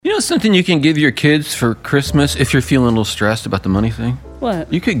know something you can give your kids for Christmas if you're feeling a little stressed about the money thing?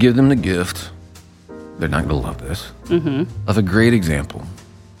 What? You could give them the gift. They're not going to love this. Of a great example.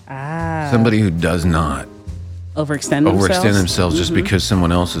 Somebody who does not overextend themselves just because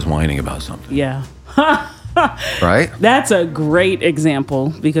someone else is whining about something. Yeah. Right? That's a great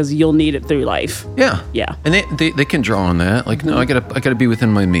example because you'll need it through life. Yeah. Yeah. And they can draw on that. Like, no, I gotta be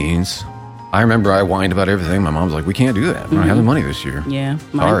within my means. I remember I whined about everything. My mom's like, we can't do that. We don't have the money this year. Yeah.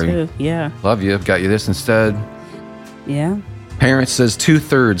 Mine Sorry. too. Yeah. Love you. Got you this instead. Yeah. Parents says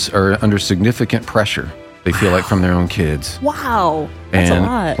 2/3 are under significant pressure. They feel like from their own kids. Wow. That's and a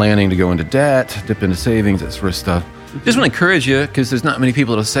lot. Planning to go into debt, dip into savings, that sort of stuff. Just want to encourage you, because there's not many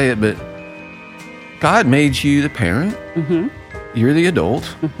people to say it, but God made you the parent. You're the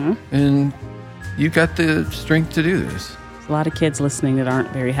adult, and you got the strength to do this. There's a lot of kids listening that aren't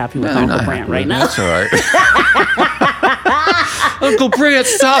very happy with Uncle Brant right now. That's all right. Uncle Brant,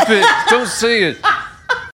 stop it. Don't say it.